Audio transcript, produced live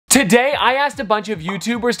Today, I asked a bunch of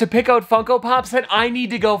YouTubers to pick out Funko Pops that I need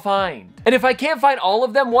to go find. And if I can't find all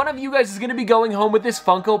of them, one of you guys is gonna be going home with this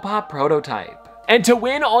Funko Pop prototype. And to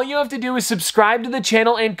win, all you have to do is subscribe to the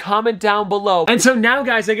channel and comment down below. And so now,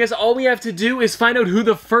 guys, I guess all we have to do is find out who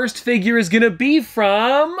the first figure is gonna be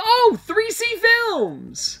from, 3C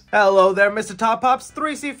Films! Hello there, Mr. Top Pops.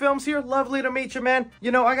 3C Films here. Lovely to meet you, man.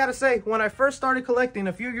 You know, I gotta say, when I first started collecting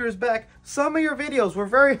a few years back, some of your videos were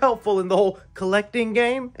very helpful in the whole collecting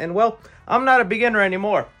game. And well, I'm not a beginner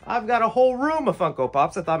anymore. I've got a whole room of Funko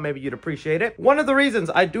Pops. I thought maybe you'd appreciate it. One of the reasons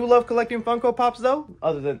I do love collecting Funko Pops, though,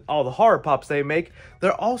 other than all the horror pops they make,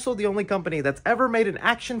 they're also the only company that's ever made an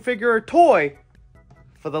action figure or toy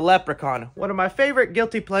for the Leprechaun. One of my favorite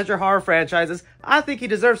guilty pleasure horror franchises. I think he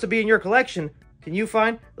deserves to be in your collection. Can you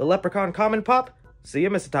find the Leprechaun Common Pop? See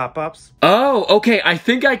you, Mr. Top Pops. Oh, okay, I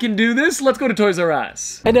think I can do this. Let's go to Toys R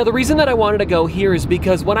Us. And now the reason that I wanted to go here is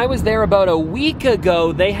because when I was there about a week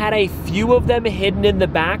ago, they had a few of them hidden in the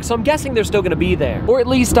back, so I'm guessing they're still gonna be there. Or at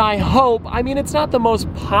least I hope. I mean, it's not the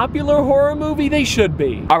most popular horror movie, they should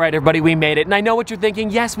be. All right, everybody, we made it. And I know what you're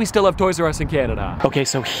thinking. Yes, we still have Toys R Us in Canada. Okay,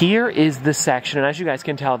 so here is the section, and as you guys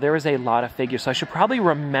can tell, there is a lot of figures, so I should probably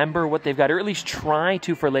remember what they've got, or at least try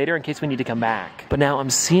to for later in case we need to come back. But now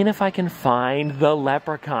I'm seeing if I can find the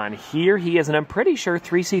Leprechaun. Here he is, and I'm pretty sure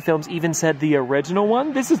 3C Films even said the original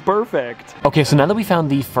one. This is perfect. Okay, so now that we found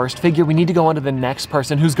the first figure, we need to go on to the next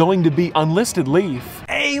person who's going to be Unlisted Leaf.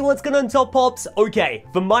 Hey, what's going on, Top Pops? Okay,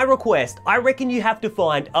 for my request, I reckon you have to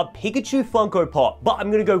find a Pikachu Funko Pop, but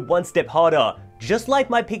I'm gonna go one step harder. Just like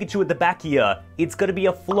my Pikachu at the back here, it's gonna be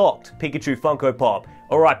a flocked Pikachu Funko Pop.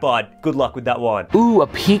 Alright, bud, good luck with that one. Ooh, a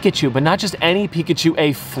Pikachu, but not just any Pikachu,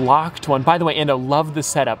 a flocked one. By the way, and I love the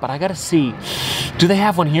setup, but I gotta see. Do they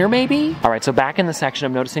have one here, maybe? All right, so back in the section,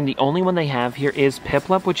 I'm noticing the only one they have here is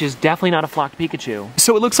Piplup, which is definitely not a flocked Pikachu.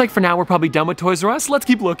 So it looks like for now, we're probably done with Toys R Us. Let's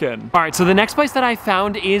keep looking. All right, so the next place that I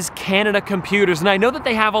found is Canada Computers, and I know that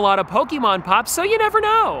they have a lot of Pokemon Pops, so you never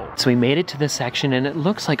know. So we made it to this section, and it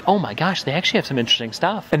looks like, oh my gosh, they actually have some interesting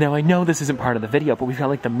stuff. And now I know this isn't part of the video, but we've got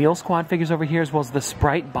like the Meal Squad figures over here, as well as the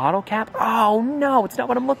Sprite bottle cap. Oh no, it's not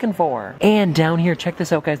what I'm looking for. And down here, check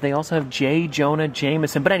this out, guys. They also have J. Jonah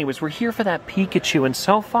Jameson. But anyways, we're here for that Pikachu, and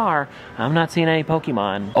so far, I'm not seeing any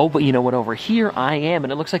Pokemon. Oh, but you know what? Over here, I am,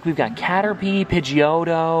 and it looks like we've got Caterpie,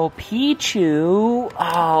 Pidgeotto, Pichu.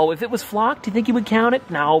 Oh, if it was flocked, do you think you would count it?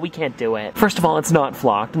 No, we can't do it. First of all, it's not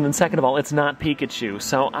flocked, and then second of all, it's not Pikachu.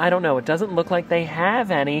 So I don't know. It doesn't look like they have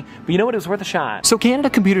any, but you know what? It was worth a shot. So Canada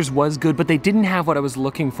Computers was good, but they didn't have what I was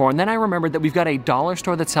looking for. And then I remembered that we've got a dollar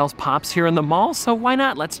store that sells Pops here in the mall, so why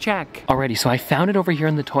not? Let's check. Alrighty, so I found it over here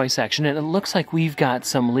in the toy section, and it looks like we've got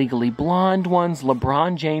some Legally Blonde ones,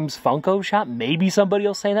 LeBron James Funko Shop. Maybe somebody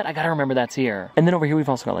will say that. I gotta remember that's here. And then over here we've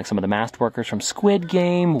also got like some of the masked workers from Squid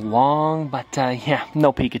Game, Wong, but yeah,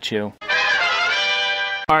 no Pikachu.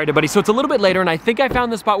 All right, everybody, so it's a little bit later, and I think I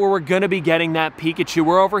found the spot where we're gonna be getting that Pikachu.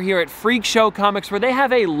 We're over here at Freak Show Comics, where they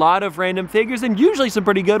have a lot of random figures, and usually some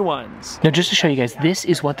pretty good ones. Now, just to show you guys, this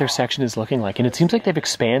is what their section is looking like, and it seems like they've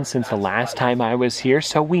expanded since the last time I was here,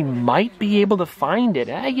 so we might be able to find it.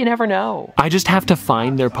 You never know. I just have to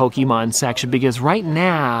find their Pokemon section, because right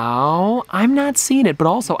now, I'm not seeing it, but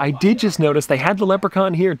also, I did just notice they had the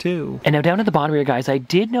Leprechaun here, too. And now, down at the bottom here, guys, I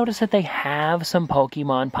did notice that they have some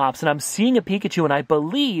Pokemon Pops, and I'm seeing a Pikachu, and I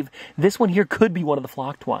believe this one here could be one of the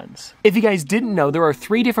flocked ones. If you guys didn't know, there are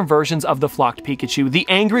 3 different versions of the flocked Pikachu. The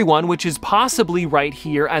angry one, which is possibly right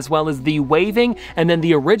here, as well as the waving, and then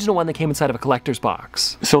the original one that came inside of a collector's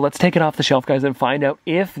box. So let's take it off the shelf, guys, and find out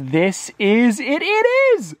if this is it.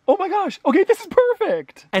 It is! Oh my gosh, okay, this is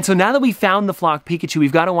perfect. And so now that we found the flocked Pikachu,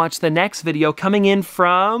 we've got to watch the next video coming in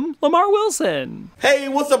from Lamar Wilson. Hey,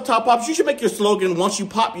 what's up, Top Pops? You should make your slogan, once you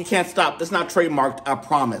pop, you can't stop. That's not trademarked, I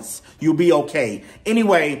promise. You'll be okay.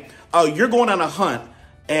 Anyway, you're going on a hunt,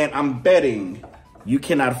 and I'm betting you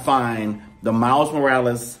cannot find the Miles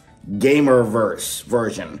Morales Gamerverse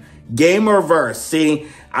version. Gamerverse. See,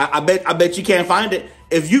 I bet you can't find it.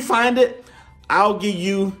 If you find it, I'll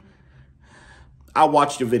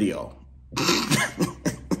watch the video.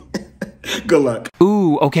 Good luck.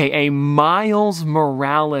 Ooh, okay, a Miles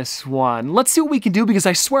Morales one. Let's see what we can do, because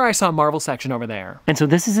I swear I saw a Marvel section over there. And so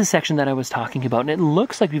this is the section that I was talking about, and it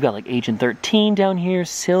looks like we've got like Agent 13 down here,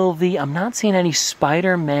 Sylvie. I'm not seeing any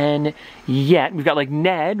Spider-Man yet. We've got like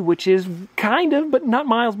Ned, which is kind of, but not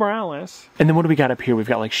Miles Morales. And then what do we got up here? We've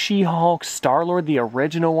got like She-Hulk, Star-Lord, the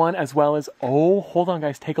original one, as well as, oh, hold on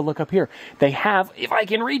guys, take a look up here. They have, if I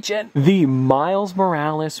can reach it, the Miles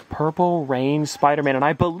Morales Purple Rain Spider-Man, and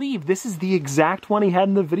I believe this is the exact one he had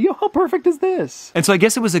in the video. How perfect is this? And so I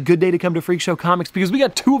guess it was a good day to come to Freak Show Comics because we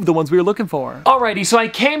got 2 of the ones we were looking for. Alrighty, so I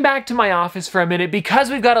came back to my office for a minute because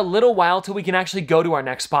we've got a little while till we can actually go to our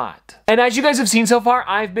next spot. And as you guys have seen so far,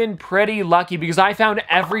 I've been pretty lucky because I found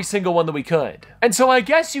every single one that we could. And so I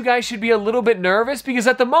guess you guys should be a little bit nervous because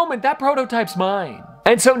at the moment, that prototype's mine.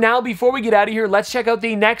 And so now, before we get out of here, let's check out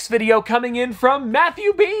the next video coming in from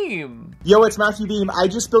Matthew Beam. Yo, it's Matthew Beam. I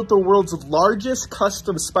just built the world's largest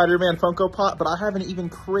custom Spider-Man Funko Pop, but I have an even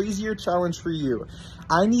crazier challenge for you.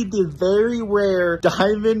 I need the very rare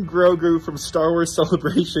Diamond Grogu from Star Wars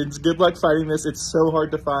Celebrations. Good luck finding this. It's so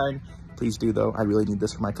hard to find. Please do, though. I really need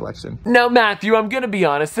this for my collection. Now, Matthew, I'm gonna be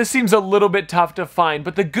honest, this seems a little bit tough to find,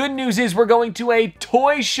 but the good news is we're going to a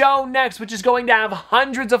toy show next, which is going to have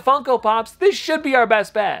hundreds of Funko Pops. This should be our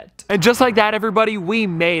best bet. And just like that, everybody, we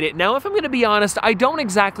made it. Now, if I'm gonna be honest, I don't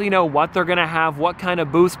exactly know what they're gonna have, what kind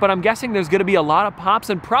of booths, but I'm guessing there's gonna be a lot of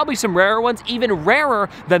Pops and probably some rarer ones, even rarer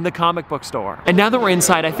than the comic book store. And now that we're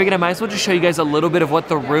inside, I figured I might as well just show you guys a little bit of what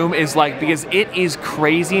the room is like because it is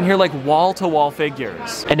crazy in here, like wall-to-wall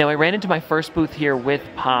figures. And now I ran into my first booth here with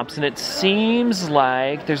Pops, and it seems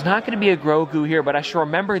like there's not going to be a Grogu here, but I should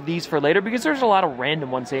remember these for later because there's a lot of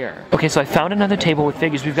random ones here. Okay, so I found another table with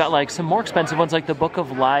figures. We've got like some more expensive ones like the Book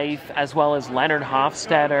of Life, as well as Leonard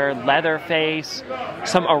Hofstadter, Leatherface,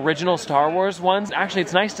 some original Star Wars ones. Actually,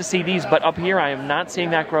 it's nice to see these, but up here I am not seeing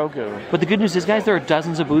that Grogu. But the good news is, guys, there are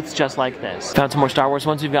dozens of booths just like this. Found some more Star Wars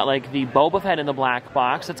ones. We've got like the Boba Fett in the black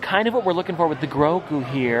box. That's kind of what we're looking for with the Grogu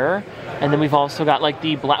here. And then we've also got like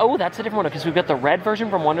the black, oh, that's a different one because we've got the red version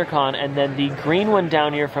from WonderCon and then the green one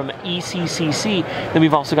down here from ECCC. Then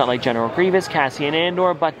we've also got like General Grievous, Cassian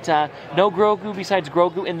Andor, but no Grogu besides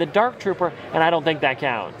Grogu in the Dark Trooper, and I don't think that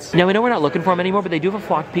counts. Now, we know we're not looking for him anymore, but they do have a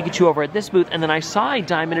flocked Pikachu over at this booth, and then I saw a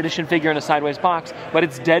Diamond Edition figure in a sideways box, but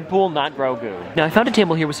it's Deadpool, not Grogu. Now, I found a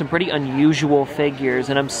table here with some pretty unusual figures,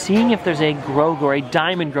 and I'm seeing if there's a Grogu, or a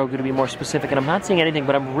Diamond Grogu to be more specific, and I'm not seeing anything,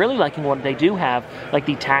 but I'm really liking what they do have, like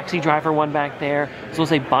the Taxi Driver one back there, as well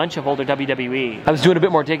as a bunch of older WWE. I was doing a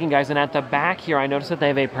bit more digging, guys, and at the back here, I noticed that they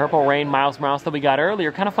have a Purple Rain Miles Morales that we got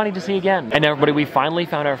earlier. Kind of funny to see again. And everybody, we finally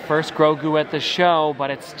found our first Grogu at the show, but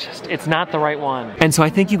it's not the right one. And so I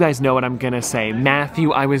think you guys know what I'm gonna say.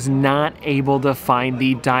 Matthew, I was not able to find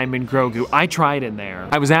the Diamond Grogu. I tried in there.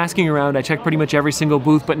 I was asking around, I checked pretty much every single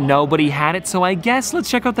booth, but nobody had it, so I guess let's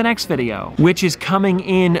check out the next video, which is coming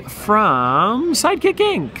in from Sidekick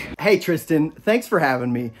Inc. Hey Tristan, thanks for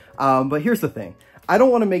having me, but here's the thing. I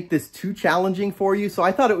don't want to make this too challenging for you, so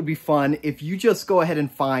I thought it would be fun if you just go ahead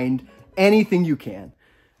and find anything you can.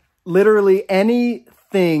 Literally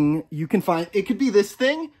anything you can find. It could be this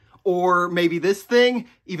thing, or maybe this thing,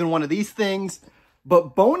 even one of these things.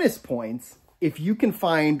 But bonus points if you can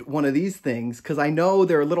find one of these things, because I know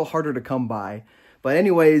they're a little harder to come by. But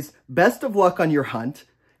anyways, best of luck on your hunt,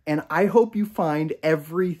 and I hope you find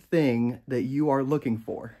everything that you are looking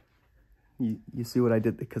for. You see what I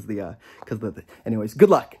did anyways, good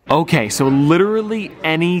luck. Okay, so literally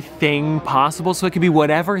anything possible, so it could be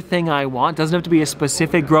whatever thing I want. Doesn't have to be a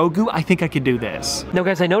specific Grogu. I think I could do this. Now,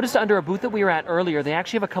 guys, I noticed under a booth that we were at earlier, they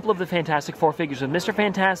actually have a couple of the Fantastic Four figures with Mr.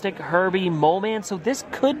 Fantastic, Herbie, Mole Man, so this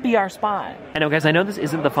could be our spot. I know, guys, I know this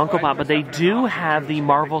isn't the Funko Pop, but they do have the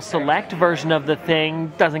Marvel Select version of the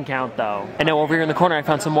thing. Doesn't count, though. And now over here in the corner, I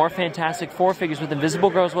found some more Fantastic Four figures with Invisible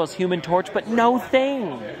Girl as well as Human Torch, but no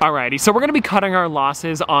thing. Alrighty, so we're gonna be cutting our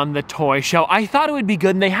losses on the toy show. I thought it would be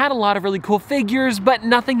good, and they had a lot of really cool figures, but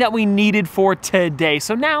nothing that we needed for today.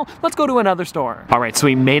 So now, let's go to another store. Alright, so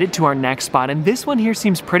we made it to our next spot, and this one here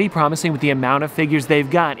seems pretty promising with the amount of figures they've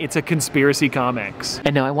got. It's a Conspiracy Comics.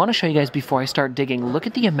 And now I want to show you guys before I start digging, look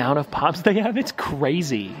at the amount of Pops they have. It's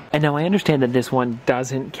crazy. And now I understand that this one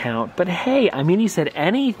doesn't count, but hey, I mean, he said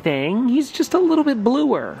anything. He's just a little bit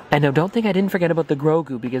bluer. And now don't think I didn't forget about the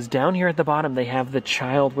Grogu, because down here at the bottom, they have the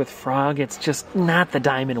Child with Frog. It's just not the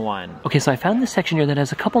diamond one. Okay, so I found this section here that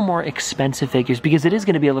has a couple more expensive figures because it is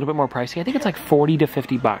going to be a little bit more pricey. I think it's like 40 to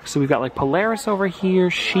 50 bucks. So we've got like Polaris over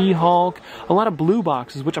here, She-Hulk, a lot of blue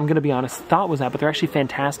boxes, which I'm going to be honest, thought was that, but they're actually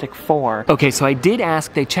Fantastic Four. Okay, so I did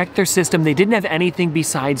ask, they checked their system, they didn't have anything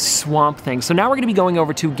besides Swamp Thing. So now we're going to be going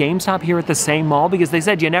over to GameStop here at the same mall because they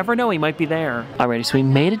said you never know, he might be there. Alrighty, so we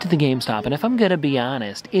made it to the GameStop, and if I'm going to be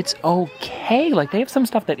honest, it's okay. Like, they have some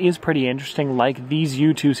stuff that is pretty interesting, like these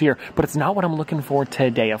U2s here, but it's not what I'm looking for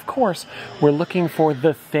today. Of course, we're looking for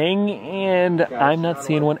the Thing, and I'm not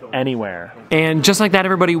seeing one anywhere. And just like that,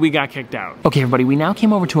 everybody, we got kicked out. Okay, everybody, we now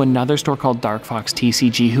came over to another store called Dark Fox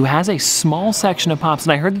TCG, who has a small section of Pops,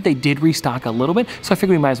 and I heard that they did restock a little bit, so I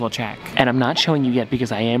figured we might as well check. And I'm not showing you yet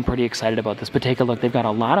because I am pretty excited about this, but take a look. They've got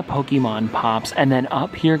a lot of Pokemon Pops, and then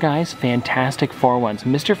up here, guys, Fantastic Four ones.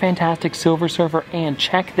 Mr. Fantastic, Silver Surfer, and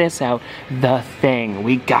check this out, The Thing.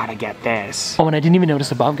 We gotta get this. Oh, and I didn't even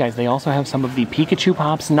notice above, guys, they also have some of the Pikachu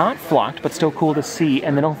Pops, not flocked, but still cool to see.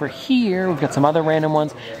 And then over here, we've got some other random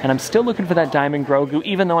ones, and I'm still looking for that Diamond Grogu,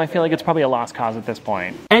 even though I feel like it's probably a lost cause at this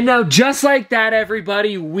point. And now, just like that,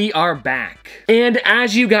 everybody, we are back. And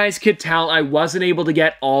as you guys could tell, I wasn't able to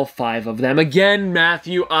get all 5 of them. Again,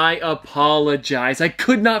 Matthew, I apologize. I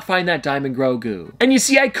could not find that Diamond Grogu. And you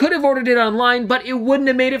see, I could have ordered it online, but it wouldn't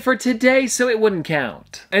have made it for today, so it wouldn't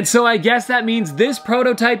count. And so I guess that means this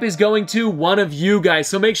prototype is going to one of you guys,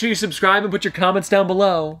 so make sure you subscribe and put your comments down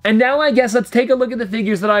below. And now I guess let's take a look at the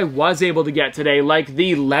figures that I was able to get today, like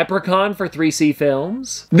the Leprechaun for 3C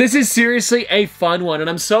Films. This is seriously a fun one, and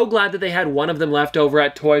I'm so glad that they had one of them left over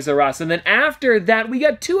at Toys R Us, and then after that, we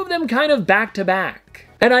got 2 of them kind of back to back.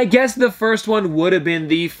 And I guess the first one would have been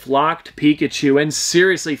the flocked Pikachu, and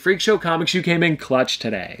seriously, Freak Show Comics, you came in clutch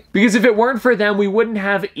today. Because if it weren't for them, we wouldn't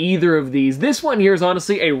have either of these. This one here is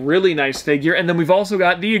honestly a really nice figure, and then we've also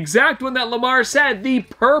got the exact one that Lamar said, the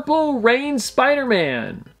Purple Rain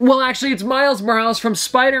Spider-Man. Well, actually, it's Miles Morales from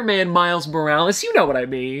Spider-Man Miles Morales, you know what I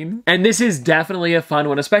mean. And this is definitely a fun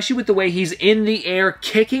one, especially with the way he's in the air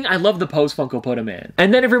kicking. I love the pose Funko put him in.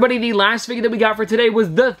 And then everybody, the last figure that we got for today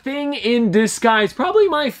was The Thing in Disguise, probably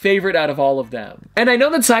my favorite out of all of them. And I know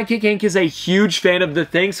that Sidekick Inc. is a huge fan of The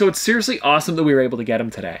Thing, so it's seriously awesome that we were able to get him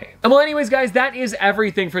today. And well, anyways, guys, that is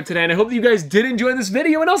everything for today, and I hope that you guys did enjoy this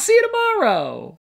video, and I'll see you tomorrow!